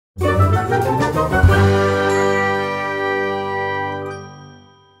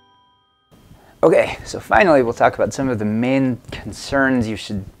Okay, so finally we'll talk about some of the main concerns you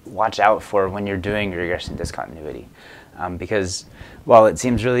should watch out for when you're doing regression discontinuity. Because while it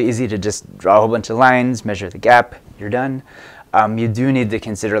seems really easy to just draw a whole bunch of lines, measure the gap, you're done, you do need to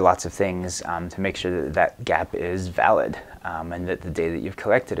consider lots of things to make sure that that gap is valid and that the data that you've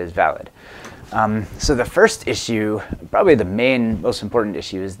collected is valid. So the first issue, probably the main, most important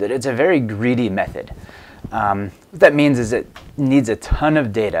issue, is that it's a very greedy method. What that means is it needs a ton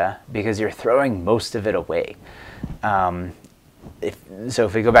of data because you're throwing most of it away.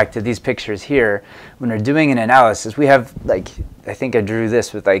 If we go back to these pictures here, when we're doing an analysis, we have I think I drew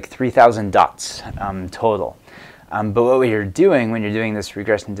this with 3,000 dots total. But what you're doing when you're doing this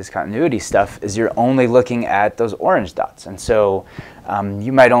regression discontinuity stuff is you're only looking at those orange dots. And so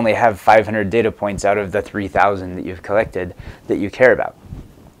you might only have 500 data points out of the 3,000 that you've collected that you care about.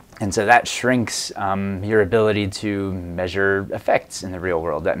 And so that shrinks your ability to measure effects in the real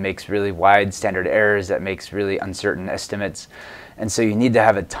world. That makes really wide standard errors. That makes really uncertain estimates. And so you need to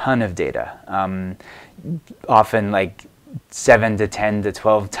have a ton of data, often 7 to 10 to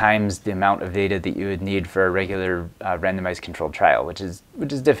 12 times the amount of data that you would need for a regular randomized controlled trial, which is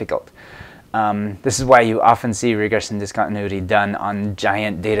difficult. This is why you often see regression discontinuity done on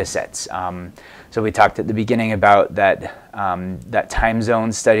giant data sets. So we talked at the beginning about that time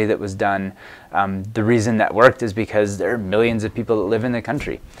zone study that was done. The reason that worked is because there are millions of people that live in the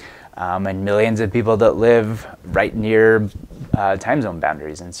country and millions of people that live right near time zone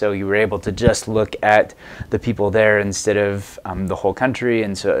boundaries. And so you were able to just look at the people there instead of the whole country,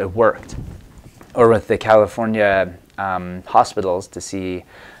 and so it worked. Or with the California hospitals to see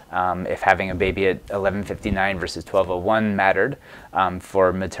if having a baby at 11:59 versus 12:01 mattered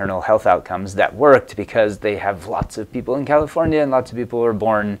for maternal health outcomes. That worked because they have lots of people in California and lots of people were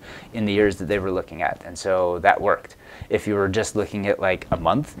born in the years that they were looking at. And so that worked. If you were just looking at a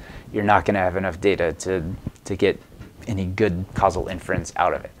month, you're not going to have enough data to get any good causal inference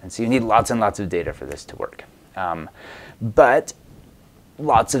out of it. And so you need lots and lots of data for this to work. But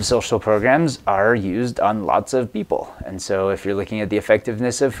lots of social programs are used on lots of people. And so if you're looking at the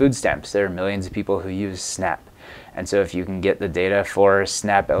effectiveness of food stamps, there are millions of people who use SNAP. And so if you can get the data for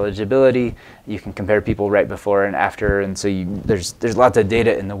SNAP eligibility, you can compare people right before and after. And so there's lots of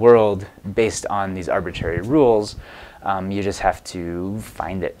data in the world based on these arbitrary rules. You just have to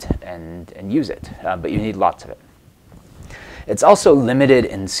find it and use it, but you need lots of it. It's also limited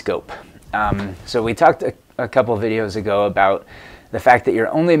in scope. So we talked a couple videos ago about the fact that you're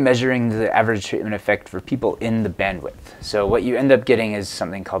only measuring the average treatment effect for people in the bandwidth. So what you end up getting is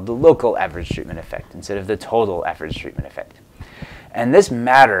something called the local average treatment effect instead of the total average treatment effect. And this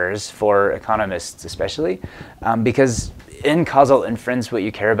matters for economists especially because in causal inference, what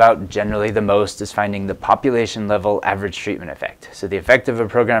you care about generally the most is finding the population level average treatment effect. So the effect of a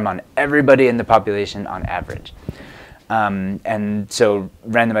program on everybody in the population on average. And so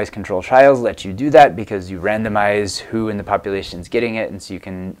randomized control trials let you do that because you randomize who in the population is getting it, and so you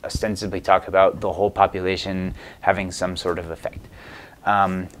can ostensibly talk about the whole population having some sort of effect.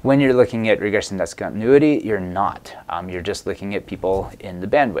 When you're looking at regression discontinuity, you're not. You're just looking at people in the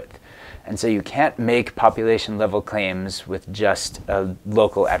bandwidth. And so you can't make population level claims with just a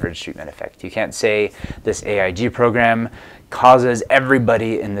local average treatment effect. You can't say this AIG program causes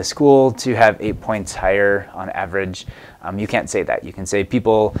everybody in the school to have 8 points higher on average. You can't say that. You can say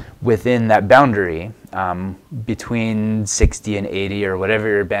people within that boundary, between 60 and 80 or whatever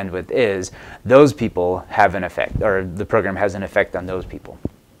your bandwidth is, those people have an effect, or the program has an effect on those people.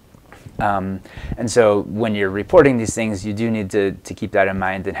 And so when you're reporting these things, you do need to keep that in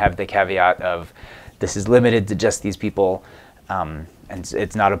mind and have the caveat of this is limited to just these people, and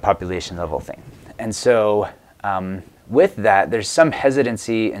it's not a population level thing. And so with that, there's some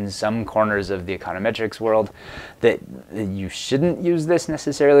hesitancy in some corners of the econometrics world that you shouldn't use this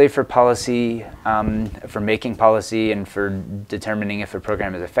necessarily for policy, for making policy and for determining if a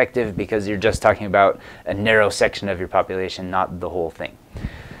program is effective, because you're just talking about a narrow section of your population, not the whole thing.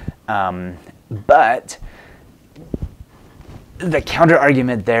 But the counter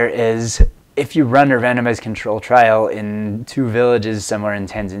argument there is if you run a randomized control trial in 2 villages somewhere in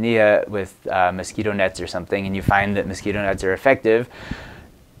Tanzania with mosquito nets or something, and you find that mosquito nets are effective,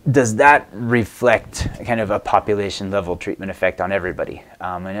 does that reflect kind of a population level treatment effect on everybody?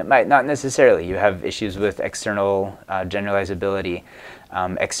 And it might not necessarily. You have issues with external generalizability,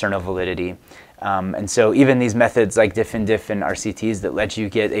 external validity. And so even these methods like diff and diff and RCTs that let you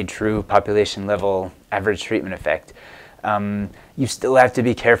get a true population level average treatment effect, you still have to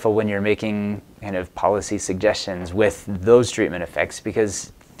be careful when you're making kind of policy suggestions with those treatment effects,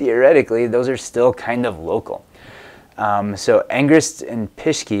 because theoretically, those are still kind of local. So Angrist and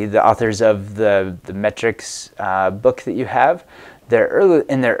Pischke, the authors of the metrics book that you have,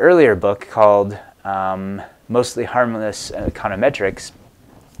 in their earlier book called Mostly Harmless Econometrics,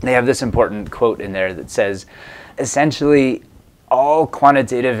 they have this important quote in there that says, essentially, all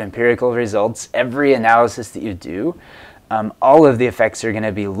quantitative empirical results, every analysis that you do, all of the effects are going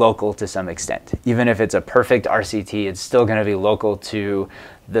to be local to some extent. Even if it's a perfect RCT, it's still going to be local to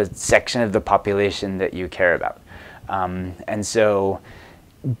the section of the population that you care about. And so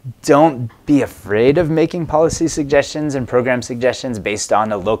don't be afraid of making policy suggestions and program suggestions based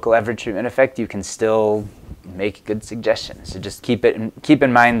on a local average treatment effect. You can still make good suggestions. So just keep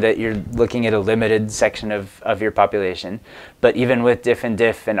in mind that you're looking at a limited section of your population. But even with diff and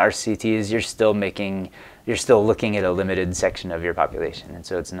RCTs, you're still looking at a limited section of your population. And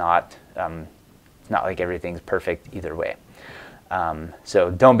so it's not like everything's perfect either way.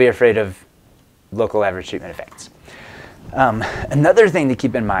 So don't be afraid of local average treatment effects. Another thing to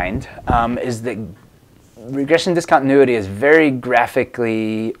keep in mind is that regression discontinuity is very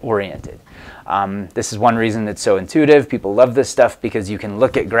graphically oriented. This is one reason it's so intuitive. People love this stuff because you can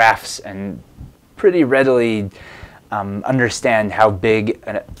look at graphs and pretty readily understand how big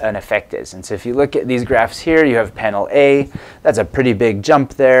an effect is. And so if you look at these graphs here, you have panel A, that's a pretty big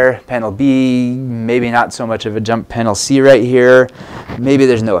jump there. Panel B, maybe not so much of a jump. Panel C right here, maybe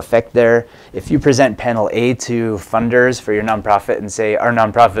there's no effect there. If you present panel A to funders for your nonprofit and say, our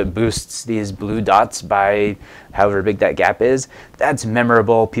nonprofit boosts these blue dots by however big that gap is, that's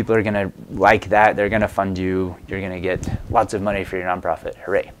memorable. People are gonna like that. They're gonna fund you. You're gonna get lots of money for your nonprofit.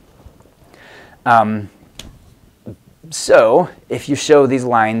 Hooray. So if you show these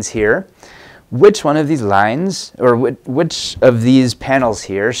lines here, which one of these lines, or which of these panels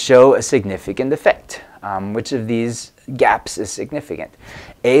here show a significant effect? Which of these gaps is significant?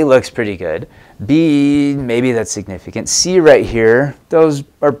 A looks pretty good. B, maybe that's significant. C right here, those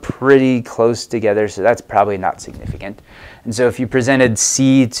are pretty close together, so that's probably not significant. And so if you presented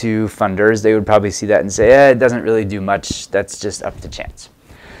C to funders, they would probably see that and say, it doesn't really do much, that's just up to chance.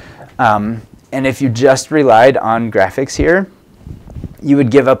 And if you just relied on graphics here, you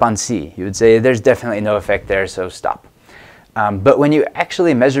would give up on C. You would say, there's definitely no effect there, so stop. But when you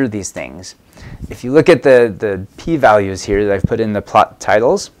actually measure these things, if you look at the p-values here that I've put in the plot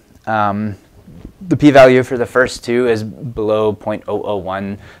titles, the p-value for the first two is below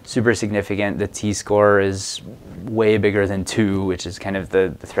 0.001, super significant. The t-score is way bigger than 2, which is kind of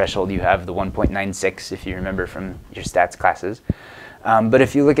the threshold you have, the 1.96 if you remember from your stats classes. But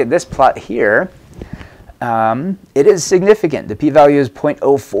if you look at this plot here, it is significant. The p-value is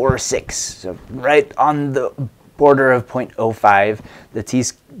 0.046, so right on the border of 0.05.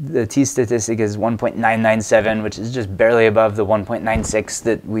 The t statistic is 1.997, which is just barely above the 1.96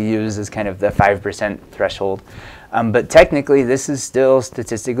 that we use as kind of the 5% threshold. But technically, this is still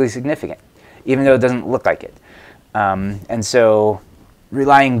statistically significant, even though it doesn't look like it. And so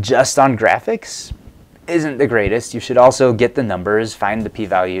relying just on graphics isn't the greatest. You should also get the numbers, find the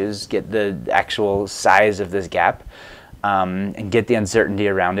p-values, get the actual size of this gap, and get the uncertainty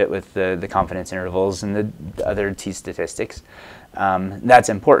around it with the confidence intervals and the other t statistics. That's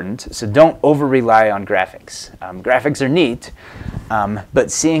important. So don't over-rely on graphics. Graphics are neat, but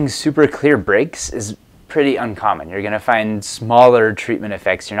seeing super clear breaks is pretty uncommon. You're going to find smaller treatment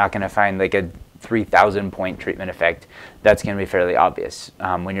effects. You're not going to find like a 3,000 point treatment effect. That's going to be fairly obvious.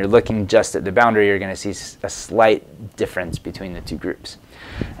 When you're looking just at the boundary, you're going to see a slight difference between the two groups.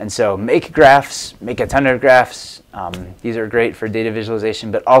 And so make graphs, make a ton of graphs. These are great for data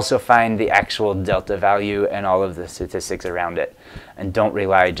visualization, but also find the actual delta value and all of the statistics around it. And don't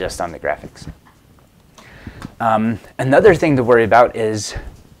rely just on the graphics. Another thing to worry about is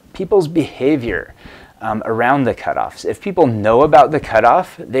people's behavior around the cutoffs. If people know about the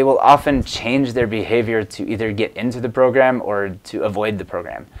cutoff, they will often change their behavior to either get into the program or to avoid the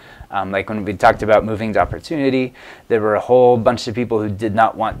program. Like when we talked about moving to opportunity, there were a whole bunch of people who did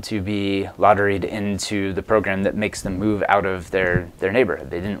not want to be lotteried into the program that makes them move out of their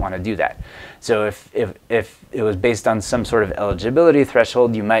neighborhood. They didn't want to do that. So if it was based on some sort of eligibility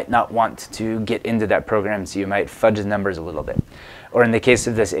threshold, you might not want to get into that program, so you might fudge the numbers a little bit. Or in the case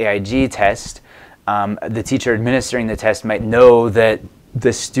of this AIG test, the teacher administering the test might know that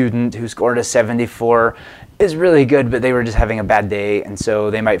the student who scored a 74 is really good, but they were just having a bad day, and so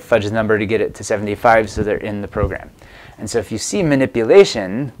they might fudge the number to get it to 75 so they're in the program. And so if you see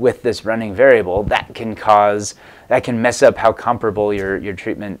manipulation with this running variable, that can mess up how comparable your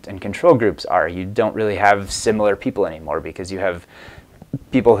treatment and control groups are. You don't really have similar people anymore because you have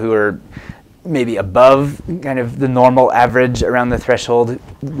people who are maybe above kind of the normal average around the threshold,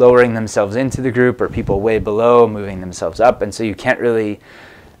 lowering themselves into the group, or people way below, moving themselves up. And so you can't really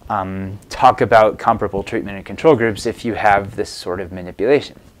talk about comparable treatment and control groups if you have this sort of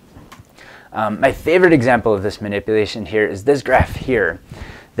manipulation. My favorite example of this manipulation here is this graph here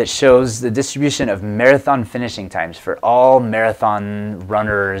that shows the distribution of marathon finishing times for all marathon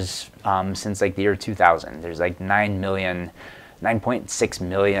runners since like the year 2000. There's like 9.6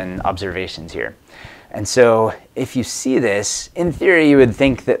 million observations here. And so if you see this, in theory, you would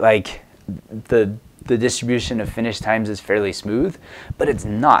think that like the distribution of finish times is fairly smooth, but it's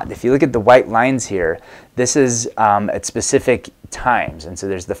not. If you look at the white lines here, this is at specific times. And so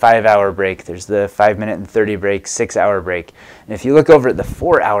there's the 5-hour break, there's the 5-minute and 30 break, 6-hour break. And if you look over at the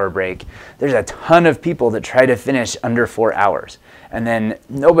 4-hour break, there's a ton of people that try to finish under 4 hours. And then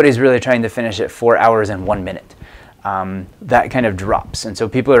nobody's really trying to finish at 4 hours and 1 minute. That kind of drops. And so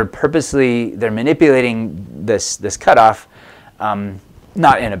people are purposely, they're manipulating this cutoff,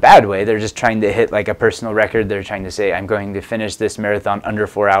 not in a bad way. They're just trying to hit like a personal record. They're trying to say, I'm going to finish this marathon under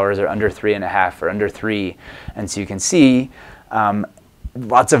 4 hours or under 3.5 or under 3. And so you can see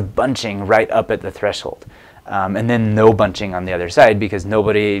lots of bunching right up at the threshold. And then no bunching on the other side, because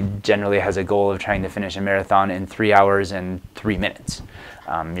nobody generally has a goal of trying to finish a marathon in 3 hours and 3 minutes.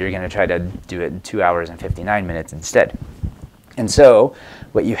 You're going to try to do it in 2 hours and 59 minutes instead. And so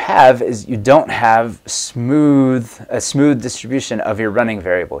what you have is you don't have a smooth distribution of your running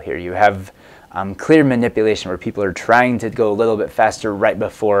variable here. You have clear manipulation where people are trying to go a little bit faster right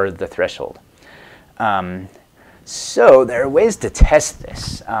before the threshold. So there are ways to test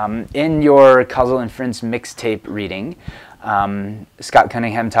this. In your causal inference mixtape reading, Scott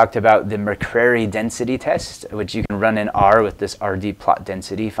Cunningham talked about the McCrary density test, which you can run in R with this RD plot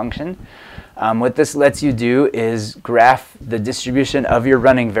density function. What this lets you do is graph the distribution of your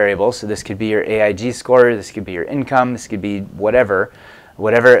running variable. So this could be your AIG score, this could be your income, this could be whatever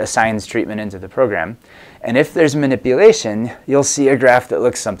assigns treatment into the program. And if there's manipulation, you'll see a graph that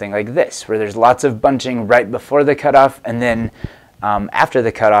looks something like this, where there's lots of bunching right before the cutoff, and then after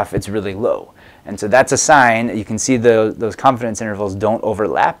the cutoff, it's really low. And so that's a sign. You can see those confidence intervals don't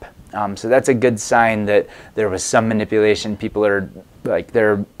overlap. So that's a good sign that there was some manipulation. People are like,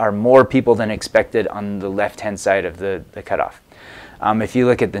 there are more people than expected on the left-hand side of the cutoff. If you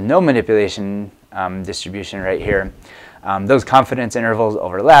look at the no manipulation distribution right here, those confidence intervals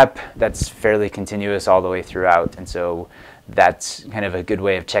overlap. That's fairly continuous all the way throughout. And so that's kind of a good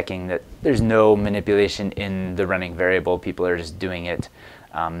way of checking that there's no manipulation in the running variable. People are just doing it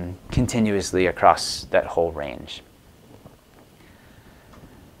continuously across that whole range.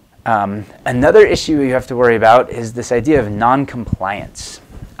 Another issue you have to worry about is this idea of non-compliance.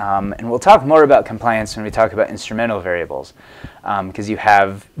 And we'll talk more about compliance when we talk about instrumental variables, because you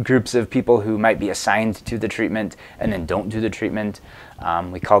have groups of people who might be assigned to the treatment and then don't do the treatment.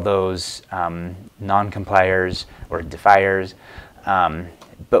 We call those non-compliers or defiers.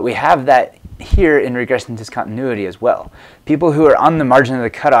 But we have that here in regression discontinuity as well. People who are on the margin of the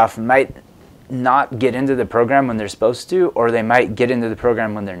cutoff might not get into the program when they're supposed to, or they might get into the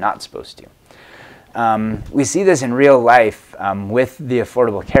program when they're not supposed to. We see this in real life with the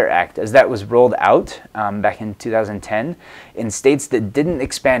Affordable Care Act, as that was rolled out back in 2010 in states that didn't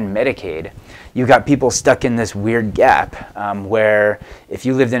expand Medicaid. You got people stuck in this weird gap where if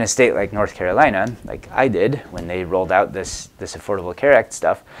you lived in a state like North Carolina, like I did when they rolled out this Affordable Care Act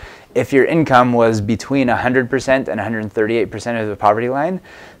stuff, if your income was between 100% and 138% of the poverty line,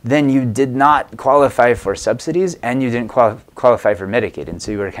 then you did not qualify for subsidies and you didn't qualify for Medicaid, and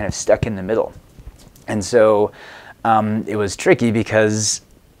so you were kind of stuck in the middle. And so it was tricky, because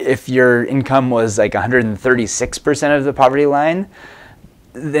if your income was like 136% of the poverty line,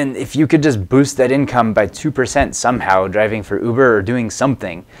 then if you could just boost that income by 2% somehow, driving for Uber or doing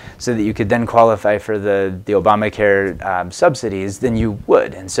something so that you could then qualify for the Obamacare subsidies, then you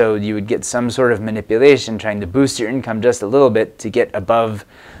would. And so you would get some sort of manipulation trying to boost your income just a little bit to get above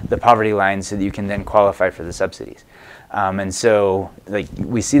the poverty line so that you can then qualify for the subsidies. And so like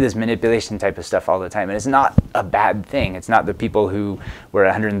we see this manipulation type of stuff all the time, and it's not a bad thing. It's not the people who were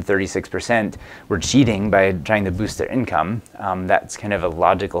 136% were cheating by trying to boost their income. That's kind of a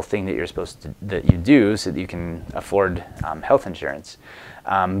logical thing that you're supposed to, that you do so that you can afford health insurance.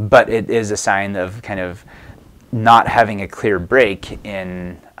 But it is a sign of kind of not having a clear break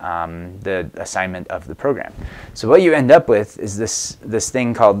in the assignment of the program. So what you end up with is this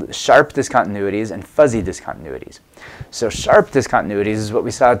thing called sharp discontinuities and fuzzy discontinuities. So sharp discontinuities is what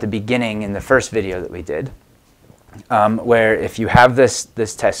we saw at the beginning in the first video that we did, where if you have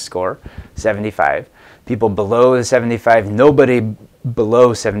this test score, 75, people below the 75, nobody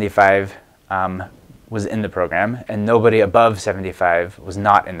below 75 was in the program, and nobody above 75 was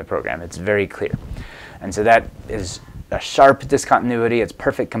not in the program. It's very clear. And so that is a sharp discontinuity. It's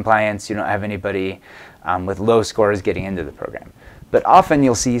perfect compliance. You don't have anybody with low scores getting into the program. But often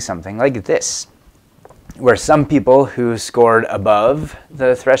you'll see something like this, where some people who scored above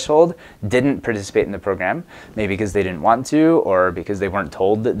the threshold didn't participate in the program, maybe because they didn't want to, or because they weren't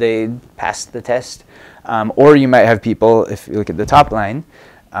told that they passed the test. Or you might have people, if you look at the top line,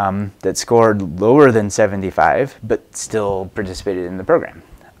 that scored lower than 75, but still participated in the program.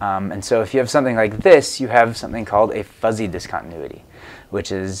 And so if you have something like this, you have something called a fuzzy discontinuity,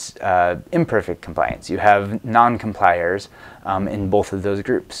 which is imperfect compliance. You have non-compliers in both of those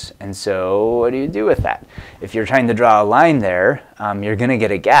groups. And so what do you do with that? If you're trying to draw a line there, you're going to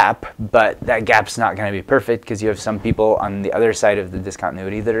get a gap, but that gap's not going to be perfect because you have some people on the other side of the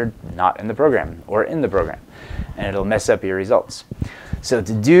discontinuity that are not in the program or in the program, and it'll mess up your results. So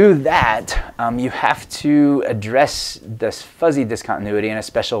to do that, you have to address this fuzzy discontinuity in a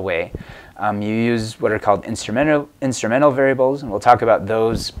special way. You use what are called instrumental variables, and we'll talk about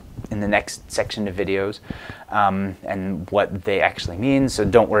those in the next section of videos and what they actually mean. So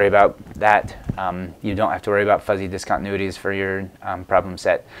don't worry about that. You don't have to worry about fuzzy discontinuities for your problem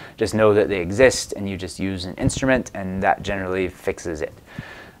set. Just know that they exist, and you just use an instrument, and that generally fixes it.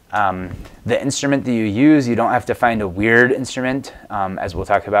 The instrument that you use, you don't have to find a weird instrument. As we'll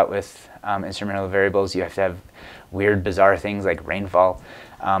talk about with instrumental variables, you have to have weird, bizarre things like rainfall.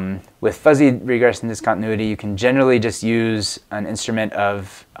 With fuzzy regression discontinuity, you can generally just use an instrument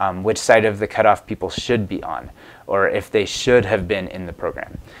of which side of the cutoff people should be on, or if they should have been in the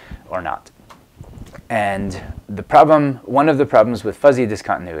program or not. And one of the problems with fuzzy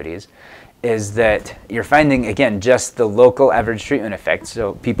discontinuities is that you're finding, again, just the local average treatment effect,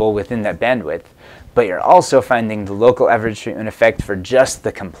 so people within that bandwidth, but you're also finding the local average treatment effect for just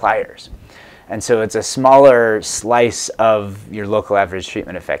the compliers. And so it's a smaller slice of your local average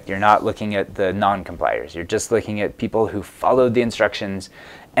treatment effect. You're not looking at the non-compliers. You're just looking at people who followed the instructions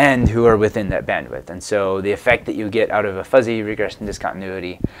and who are within that bandwidth. And so the effect that you get out of a fuzzy regression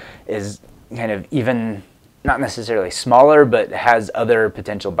discontinuity is kind of even not necessarily smaller, but has other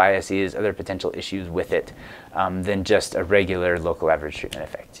potential biases, other potential issues with it than just a regular local average treatment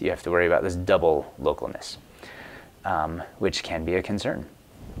effect. You have to worry about this double localness, which can be a concern.